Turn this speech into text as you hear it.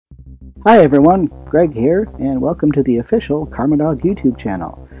Hi everyone, Greg here, and welcome to the official Karma Dog YouTube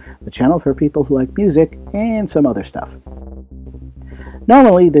channel, the channel for people who like music and some other stuff.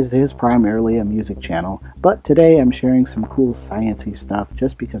 Normally this is primarily a music channel, but today I'm sharing some cool sciencey stuff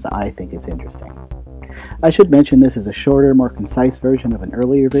just because I think it's interesting. I should mention this is a shorter, more concise version of an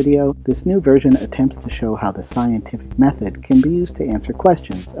earlier video. This new version attempts to show how the scientific method can be used to answer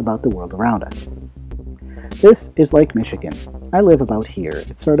questions about the world around us. This is Lake Michigan. I live about here.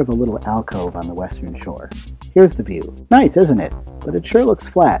 It's sort of a little alcove on the western shore. Here's the view. Nice, isn't it? But it sure looks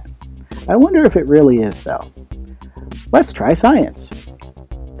flat. I wonder if it really is, though. Let's try science.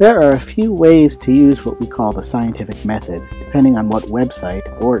 There are a few ways to use what we call the scientific method, depending on what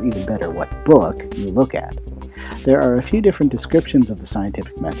website, or even better, what book you look at. There are a few different descriptions of the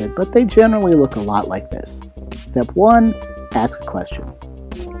scientific method, but they generally look a lot like this. Step 1, ask a question.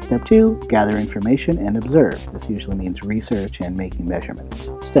 Step 2, gather information and observe. This usually means research and making measurements.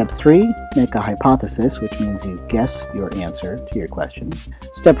 Step 3, make a hypothesis, which means you guess your answer to your question.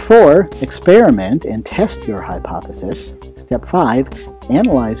 Step 4, experiment and test your hypothesis. Step 5,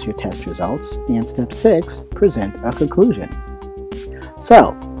 analyze your test results. And step 6, present a conclusion.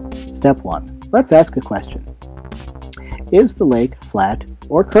 So, step 1, let's ask a question. Is the lake flat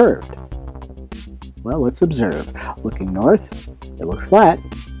or curved? Well, let's observe. Looking north, it looks flat.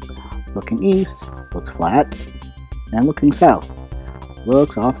 Looking east, looks flat, and looking south,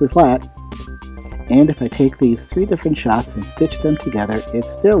 looks awfully flat. And if I take these 3 different shots and stitch them together, it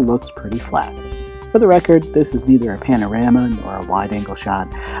still looks pretty flat. For the record, this is neither a panorama nor a wide-angle shot.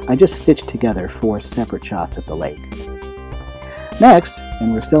 I just stitched together 4 separate shots of the lake. Next,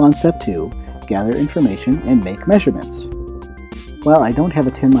 and we're still on step 2, gather information and make measurements. Well, I don't have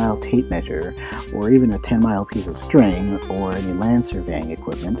a 10-mile tape measure, or even a 10-mile piece of string, or any land surveying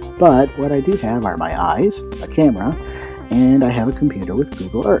equipment, but what I do have are my eyes, a camera, and I have a computer with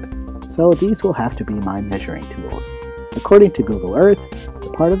Google Earth. So these will have to be my measuring tools. According to Google Earth, the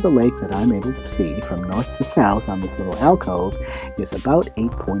part of the lake that I'm able to see from north to south on this little alcove is about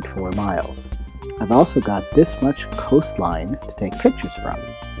 8.4 miles. I've also got this much coastline to take pictures from.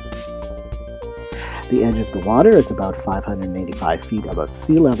 The edge of the water is about 585 feet above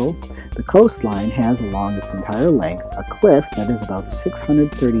sea level. The coastline has along its entire length a cliff that is about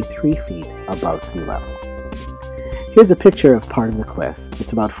 633 feet above sea level. Here's a picture of part of the cliff.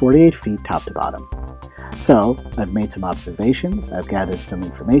 It's about 48 feet top to bottom. So, I've made some observations, I've gathered some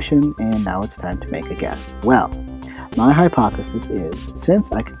information, and now it's time to make a guess. Well, my hypothesis is,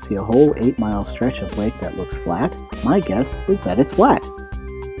 since I can see a whole 8-mile stretch of lake that looks flat, my guess is that it's flat.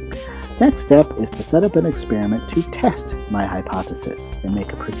 Next step is to set up an experiment to test my hypothesis and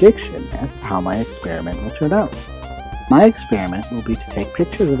make a prediction as to how my experiment will turn out. My experiment will be to take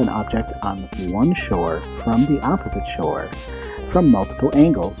pictures of an object on one shore from the opposite shore from multiple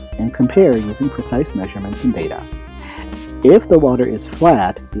angles and compare using precise measurements and data. If the water is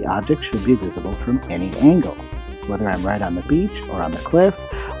flat, the object should be visible from any angle. Whether I'm right on the beach or on the cliff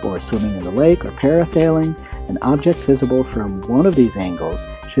or swimming in the lake or parasailing, an object visible from one of these angles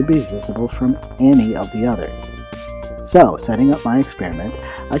should be visible from any of the others. So, setting up my experiment,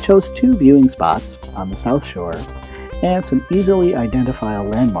 I chose 2 viewing spots on the south shore and some easily identifiable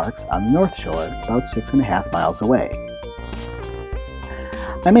landmarks on the north shore, about 6.5 miles away.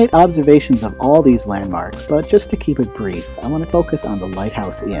 I made observations of all these landmarks, but just to keep it brief, I want to focus on the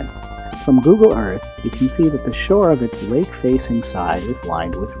Lighthouse Inn. From Google Earth, you can see that the shore of its lake-facing side is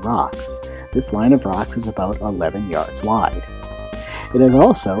lined with rocks. This line of rocks is about 11 yards wide. It is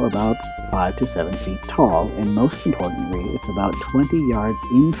also about 5 to 7 feet tall, and most importantly, it's about 20 yards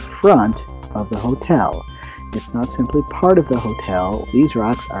in front of the hotel. It's not simply part of the hotel. These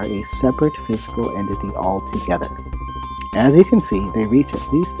rocks are a separate physical entity altogether. As you can see, they reach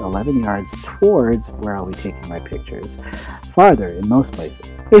at least 11 yards towards where I'll be taking my pictures, farther in most places.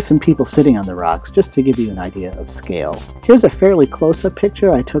 Here's some people sitting on the rocks, just to give you an idea of scale. Here's a fairly close-up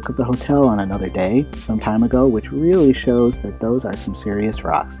picture I took of the hotel on another day, some time ago, which really shows that those are some serious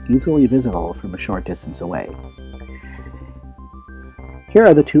rocks, easily visible from a short distance away. Here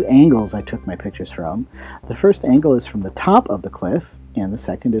are the 2 angles I took my pictures from. The first angle is from the top of the cliff, and the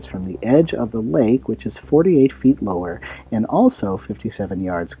second is from the edge of the lake, which is 48 feet lower and also 57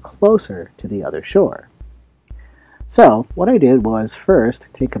 yards closer to the other shore. So, what I did was first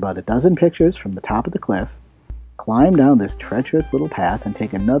take about a dozen pictures from the top of the cliff, climb down this treacherous little path, and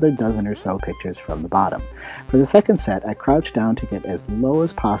take another dozen or so pictures from the bottom. For the second set, I crouched down to get as low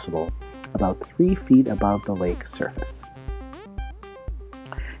as possible, about 3 feet above the lake surface.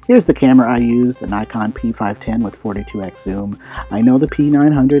 Here's the camera I used, a Nikon P510 with 42x zoom. I know the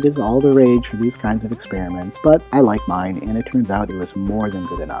P900 is all the rage for these kinds of experiments, but I like mine, and it turns out it was more than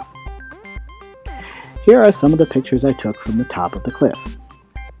good enough. Here are some of the pictures I took from the top of the cliff.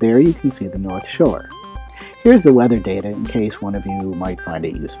 There you can see the North Shore. Here's the weather data in case one of you might find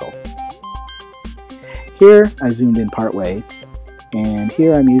it useful. Here I zoomed in part way, and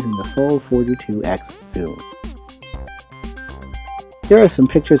here I'm using the full 42x zoom. Here are some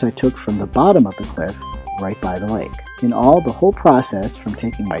pictures I took from the bottom of the cliff, right by the lake. In all, the whole process from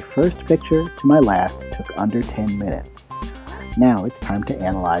taking my first picture to my last took under 10 minutes. Now it's time to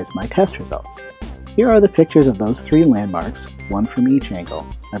analyze my test results. Here are the pictures of those 3 landmarks, one from each angle.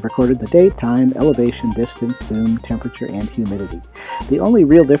 I've recorded the date, time, elevation, distance, zoom, temperature, and humidity. The only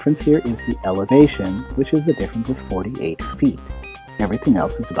real difference here is the elevation, which is the difference of 48 feet. Everything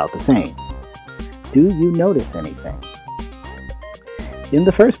else is about the same. Do you notice anything? In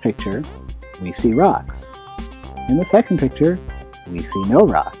the first picture, we see rocks. In the second picture, we see no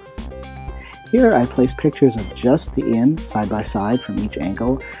rocks. Here I placed pictures of just the inn side by side from each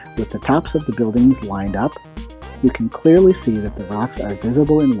angle with the tops of the buildings lined up. You can clearly see that the rocks are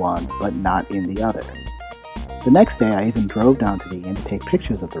visible in one but not in the other. The next day I even drove down to the inn to take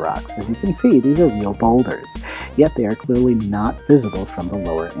pictures of the rocks. As you can see, these are real boulders, yet they are clearly not visible from the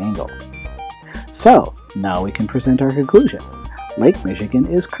lower angle. So, now we can present our conclusion. Lake Michigan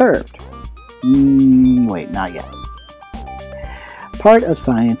is curved. Wait, not yet. Part of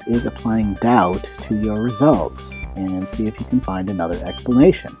science is applying doubt to your results and see if you can find another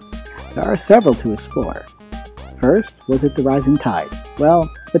explanation. There are several to explore. First, was it the rising tide? Well,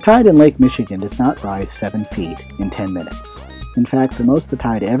 the tide in Lake Michigan does not rise 7 feet in 10 minutes. In fact, the most the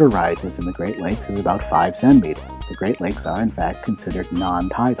tide ever rises in the Great Lakes is about 5 centimeters. The Great Lakes are in fact considered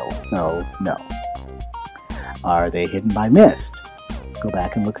non-tidal, so no. Are they hidden by mist? Go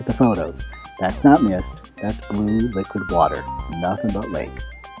back and look at the photos. That's not mist, that's blue liquid water, nothing but lake.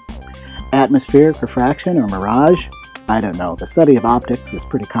 Atmospheric refraction or mirage? I don't know, the study of optics is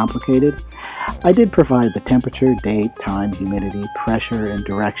pretty complicated. I did provide the temperature, date, time, humidity, pressure, and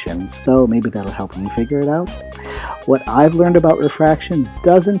direction, so maybe that'll help you figure it out. What I've learned about refraction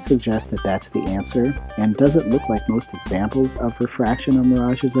doesn't suggest that that's the answer, and doesn't look like most examples of refraction or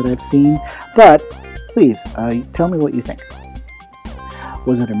mirages that I've seen, but please, tell me what you think.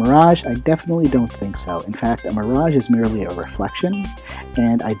 Was it a mirage? I definitely don't think so. In fact, a mirage is merely a reflection,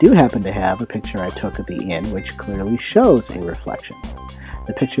 and I do happen to have a picture I took at the inn which clearly shows a reflection.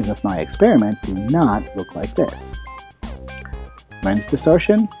 The pictures of my experiment do not look like this. Lens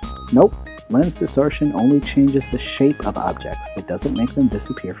distortion? Nope. Lens distortion only changes the shape of objects. It doesn't make them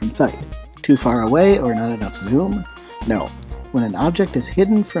disappear from sight. Too far away or not enough zoom? No. When an object is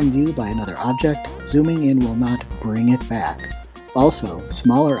hidden from view by another object, zooming in will not bring it back. Also,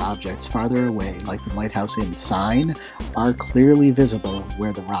 smaller objects farther away, like the Lighthouse Inn sign, are clearly visible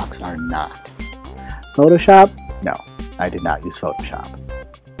where the rocks are not. Photoshop? No, I did not use Photoshop.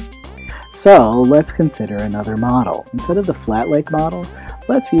 So, let's consider another model. Instead of the flat lake model,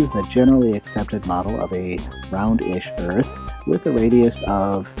 let's use the generally accepted model of a round-ish Earth with a radius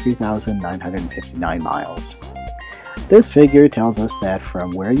of 3,959 miles. This figure tells us that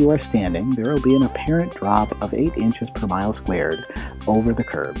from where you are standing, there will be an apparent drop of 8 inches per mile squared over the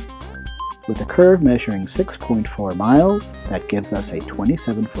curve. With the curve measuring 6.4 miles, that gives us a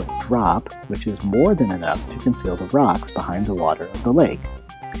 27-foot drop, which is more than enough to conceal the rocks behind the water of the lake.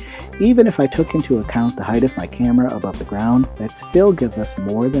 Even if I took into account the height of my camera above the ground, that still gives us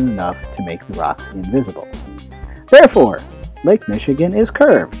more than enough to make the rocks invisible. Therefore, Lake Michigan is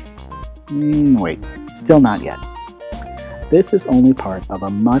curved. Wait, still not yet. This is only part of a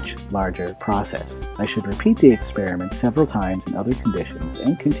much larger process. I should repeat the experiment several times in other conditions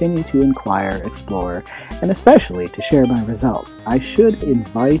and continue to inquire, explore, and especially to share my results. I should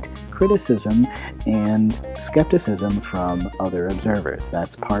invite criticism and skepticism from other observers.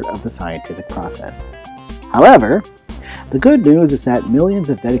 That's part of the scientific process. However, the good news is that millions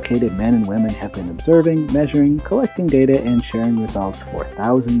of dedicated men and women have been observing, measuring, collecting data, and sharing results for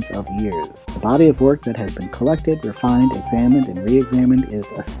thousands of years. The body of work that has been collected, refined, examined, and re-examined is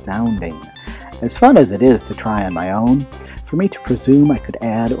astounding. As fun as it is to try on my own, for me to presume I could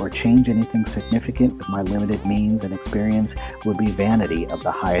add or change anything significant with my limited means and experience would be vanity of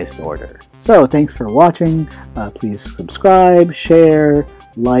the highest order. So thanks for watching. Please subscribe, share,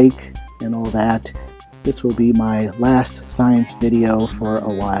 like, and all that. This will be my last science video for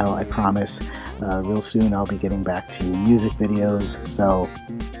a while, I promise. Real soon I'll be getting back to music videos, so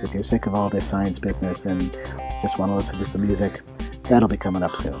if you're sick of all this science business and just want to listen to some music, that'll be coming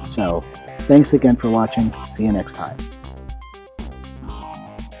up soon. So thanks again for watching. See you next time.